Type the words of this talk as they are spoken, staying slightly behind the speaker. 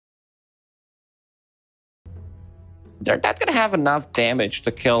They're not going to have enough damage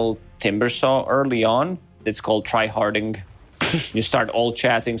to kill Timbersaw early on. It's called try-harding. You start all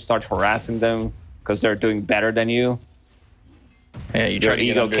chatting, start harassing them because they're doing better than you. Yeah, you try to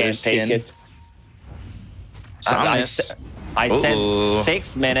get under their skin. Take it. Somnus. I said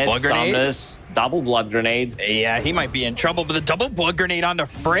 6 minutes. Blood grenade? Somnus, double blood grenade. Yeah, he might be in trouble, but the double blood grenade onto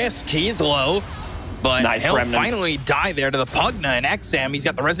Frisk, he's low. But Nice he'll remnant. finally die there to the Pugna and XM. He's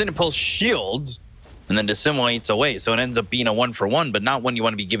got the Resonant Pulse shield and then dissimulates away. So it ends up being a 1-for-1, but not one you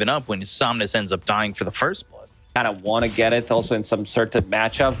want to be giving up when Somnus ends up dying for the first blood. Kind of want to get it also in some certain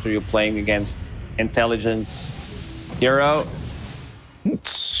matchups where you're playing against intelligence hero.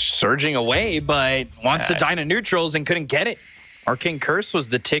 Surging away, but wants to die to neutrals and couldn't get it. Arcane Curse was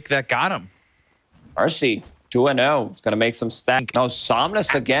the tick that got him. Mercy, 2-0. It's going to make some stack. No,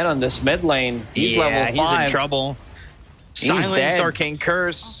 Somnus again on this mid lane. He's level 5. He's in trouble. Silence, dead. Arcane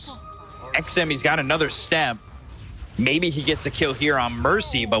Curse. XM, he's got another step. Maybe he gets a kill here on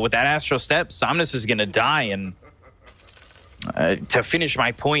Mercy, but with that Astral Step, Somnus is going to die. And to finish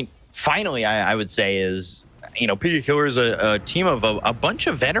my point, finally, I would say is, you know, Piggy Killer is a team of a bunch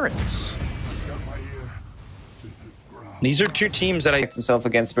of veterans. These are two teams that I... himself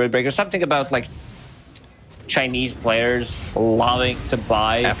against Spirit Breaker. Something about, like, Chinese players loving to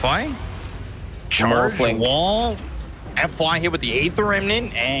buy... FY? Charge, Morphling. wall. FY hit with the Aether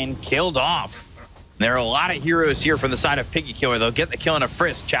Remnant and killed off. There are a lot of heroes here from the side of Piggy Killer. They'll get the kill in a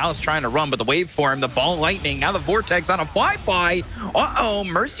Frisk. Chalice trying to run, but the waveform, the ball lightning, now the Vortex on a Fly-Fly. Uh-oh,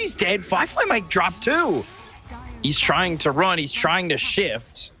 Mercy's dead. Fly-Fly might drop too. He's trying to run. He's trying to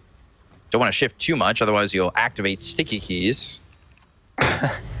shift. Don't want to shift too much, otherwise you'll activate sticky keys.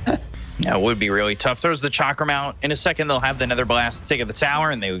 That would be really tough. Throws the Chakram out. In a second, they'll have the Nether Blast to take at the tower,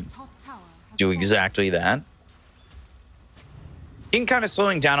 and they do exactly that. King kind of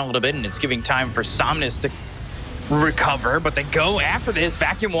slowing down a little bit, and it's giving time for Somnus to recover, but they go after this.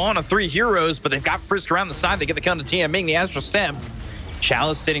 Vacuum wall on a 3 heroes, but they've got Frisk around the side. They get the kill into TMing, the Astral Step.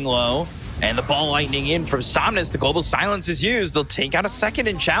 Chalice sitting low, and the ball lightning in from Somnus. The Global Silence is used. They'll take out a second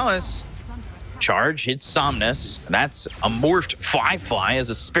in Chalice. Charge hits Somnus. That's a morphed Fly-Fly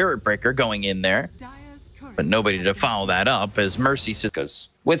as a Spirit Breaker going in there. But nobody to follow that up as Mercy says. Because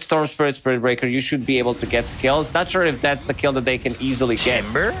with Storm Spirit, Spirit Breaker, you should be able to get the kills. Not sure if that's the kill that they can easily get.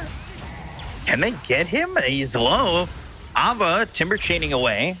 Timber? Can they get him? He's low. Ava, Timber chaining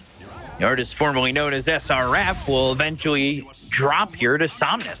away. The artist formerly known as SRF will eventually drop here to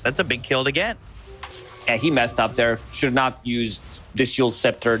Somnus. That's a big kill to get. Yeah, he messed up there. Should not used the Shield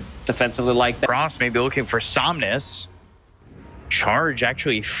Scepter defensively like that. Cross maybe looking for Somnus. Charge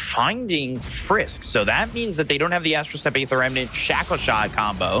actually finding Frisk. So that means that they don't have the Astral Step Aether Remnant Shackle Shot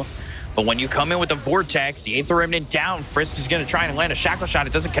combo. But when you come in with the Vortex, the Aether Remnant down, Frisk is going to try and land a Shackle Shot.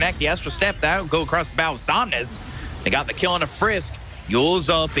 It doesn't connect the Astral Step. That'll go across the bow of Somnus. They got the kill on a Frisk. Yule's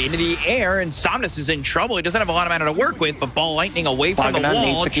up into the air, and Somnus is in trouble. He doesn't have a lot of mana to work with, but ball lightning away from the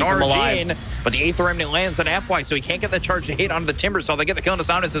wall. Charge in, but the Aether Remnant lands on FY, so he can't get the charge to hit onto the Timber, so they get the kill into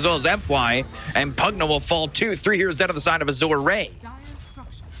Somnus as well as FY, and Pugna will fall too. 3 heroes dead on the side of Azure Ray.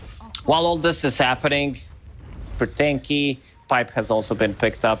 While all this is happening, Pertinky, Pipe has also been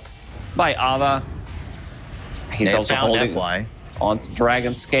picked up by Ava. He's also holding FY on to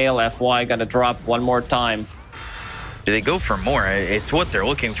Dragon Scale. FY gonna drop one more time. Do they go for more? It's what they're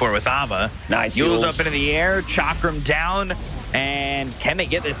looking for with Ava. Nice. Yule's up into the air, Chakram down, and can they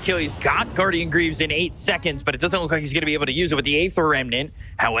get this kill? He's got Guardian Greaves in 8 seconds, but it doesn't look like he's going to be able to use it with the Aether Remnant.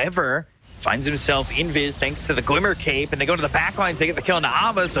 However, finds himself invis thanks to the Glimmer Cape, and they go to the backlines. They get the kill into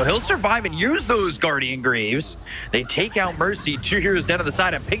Ava, so he'll survive and use those Guardian Greaves. They take out Mercy, 2 heroes down on the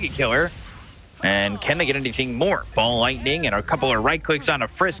side of Piggy Killer. And can they get anything more? Ball lightning and a couple of right clicks on a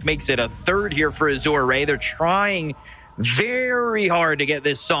Frisk makes it a 3rd here for Azure Ray. They're trying very hard to get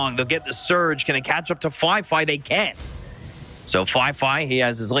this song. They'll get the surge. Can they catch up to Fly-Fly? They can. So Fly-Fly, he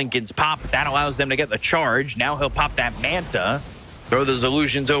has his Lincoln's pop. That allows them to get the charge. Now he'll pop that Manta, throw those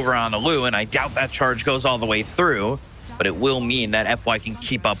illusions over on the Lu, and I doubt that charge goes all the way through. But it will mean that FY can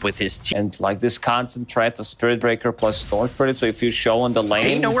keep up with his team. And like this constant threat of Spirit Breaker plus Storm Spirit, so if you show on the lane...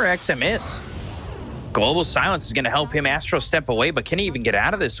 They know where XM is. Global Silence is going to help him Astral Step away, but can he even get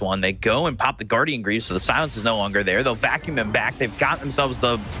out of this one? They go and pop the Guardian Greaves, so the Silence is no longer there. They'll vacuum him back. They've got themselves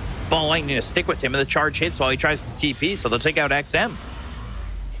the Ball Lightning to stick with him, and the charge hits while he tries to TP, so they'll take out XM.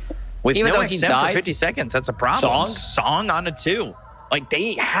 With Even no though he XM died, for 50 seconds, that's a problem. Song on a 2. Like,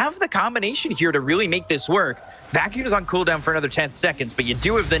 they have the combination here to really make this work. Vacuum is on cooldown for another 10 seconds, but you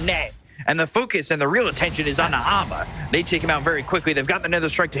do have the net. And the focus and the real attention is on the Ava. They take him out very quickly. They've got the Nether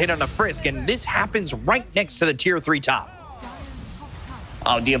Strike to hit on the Frisk, and this happens right next to the Tier 3 top.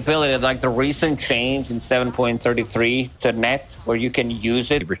 The ability, like the recent change in 7.33 to net, where you can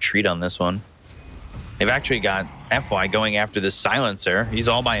use it. Retreat on this one. They've actually got FY going after this silencer. He's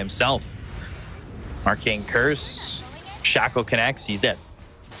all by himself. Arcane Curse. Shackle connects. He's dead.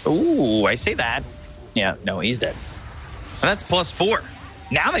 Ooh, I say that. Yeah, no, he's dead. And that's +4.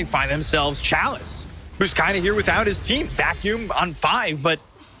 Now they find themselves Chalice, who's kind of here without his team. Vacuum on 5, but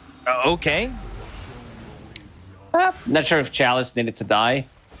okay. Not sure if Chalice needed to die.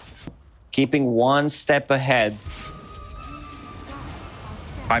 Keeping one step ahead.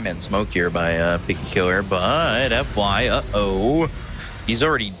 5-man smoke here by Piggy Killer, but FY, uh-oh. He's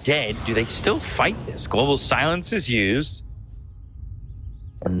already dead. Do they still fight this? Global Silence is used.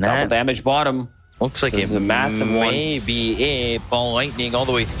 And that double damage bottom. Looks like a massive may be it. Ball lightning all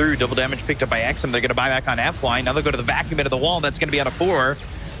the way through. Double damage picked up by XM. They're going to buy back on FY. Now they'll go to the vacuum into the wall. That's going to be on a 4.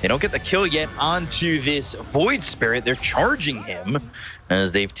 They don't get the kill yet onto this Void Spirit. They're charging him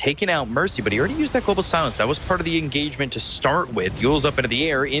as they've taken out Mercy, but he already used that Global Silence. That was part of the engagement to start with. Yule's up into the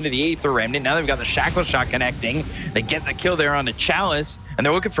air, into the Aether Remnant. Now they've got the Shackle Shot connecting. They get the kill there on the Chalice, and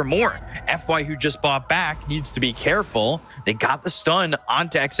they're looking for more. FY, who just bought back, needs to be careful. They got the stun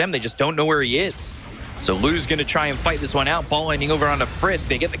onto XM. They just don't know where he is. So Lou's going to try and fight this one out. Ball Lightning over onto Frisk.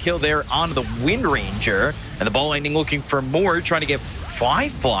 They get the kill there on the Wind Ranger. And the Ball Lightning looking for more, trying to get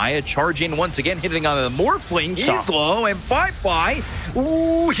Fly, a charge in once again, hitting on the Morphling. He's low, and Fly,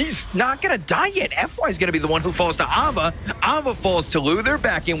 ooh, he's not going to die yet. FY's going to be the one who falls to Ava. Ava falls to Lou. They're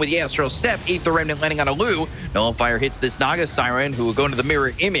back in with the Astral Step. Aether Remnant landing on a Lou. Nullifier hits this Naga Siren, who will go into the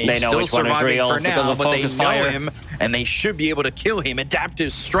mirror image. They know still which one is surviving real for now, but they know fire. him, and they should be able to kill him.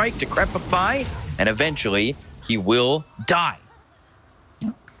 Adaptive Strike to Crepify, and eventually he will die.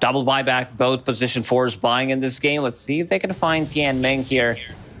 Double buyback, both position 4s buying in this game. Let's see if they can find Tian Ming here.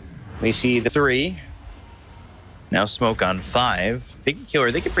 We see the 3. Now smoke on 5. Piggy Killer,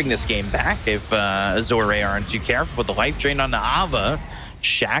 they can bring this game back if Azure aren't too careful. Put the life drain on the Ava.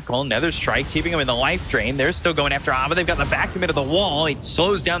 Shackle, Nether Strike, keeping him in the life drain. They're still going after Ava. They've got the vacuum into the wall. It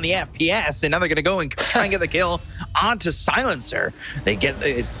slows down the FPS, and now they're going to go and try and get the kill onto Silencer. They get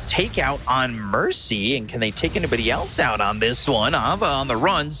the takeout on Mercy, and can they take anybody else out on this one? Ava on the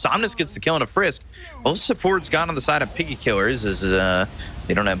run. Somnus gets the kill on a Frisk. Both supports gone on the side of Piggy Killers as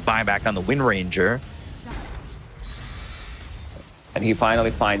they don't have buyback on the Wind Ranger. And he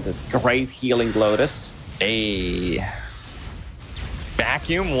finally finds a great healing Lotus. Hey.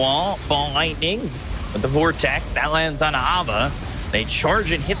 Vacuum wall, Ball Lightning with the Vortex. That lands on Ava. They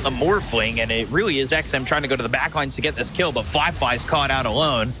charge and hit the Morphling, and it really is XM trying to go to the backlines to get this kill, but Fly's caught out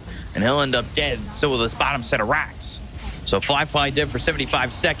alone, and he'll end up dead. So will this bottom set of racks. So Fly dead for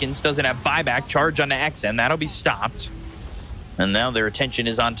 75 seconds, doesn't have buyback. Charge on the XM, that'll be stopped. And now their attention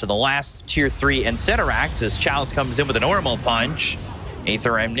is on to the last tier 3 and set of racks as Chalice comes in with a normal punch.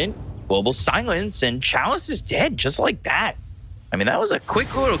 Aether Remnant, Global Silence, and Chalice is dead just like that. I mean, that was a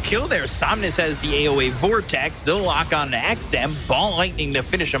quick little kill there. Somnus has the AOA Vortex. They'll lock on to XM. Ball Lightning to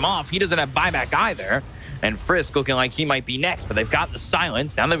finish him off. He doesn't have buyback either. And Frisk looking like he might be next, but they've got the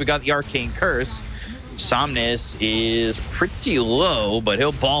Silence. Now that we've got the Arcane Curse, Somnus is pretty low, but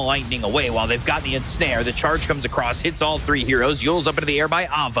he'll Ball Lightning away while they've got the Ensnare. The charge comes across, hits all 3 heroes. Yule's up into the air by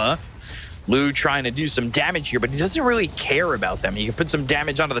Ava. Lou trying to do some damage here, but he doesn't really care about them. You can put some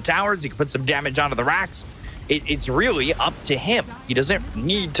damage onto the towers. You can put some damage onto the racks. It's really up to him. He doesn't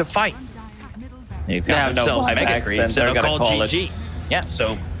need to fight. They've got themselves Mega Creeps, and they'll call GG. Yeah,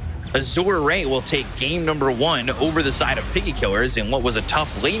 so Azure will take game number 1 over the side of Piggy Killers in what was a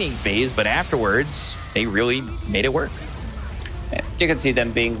tough laning phase, but afterwards, they really made it work. You can see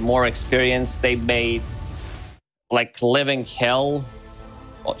them being more experienced. They made, like, living hell.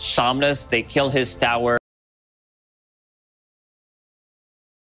 Somnus, they kill his tower.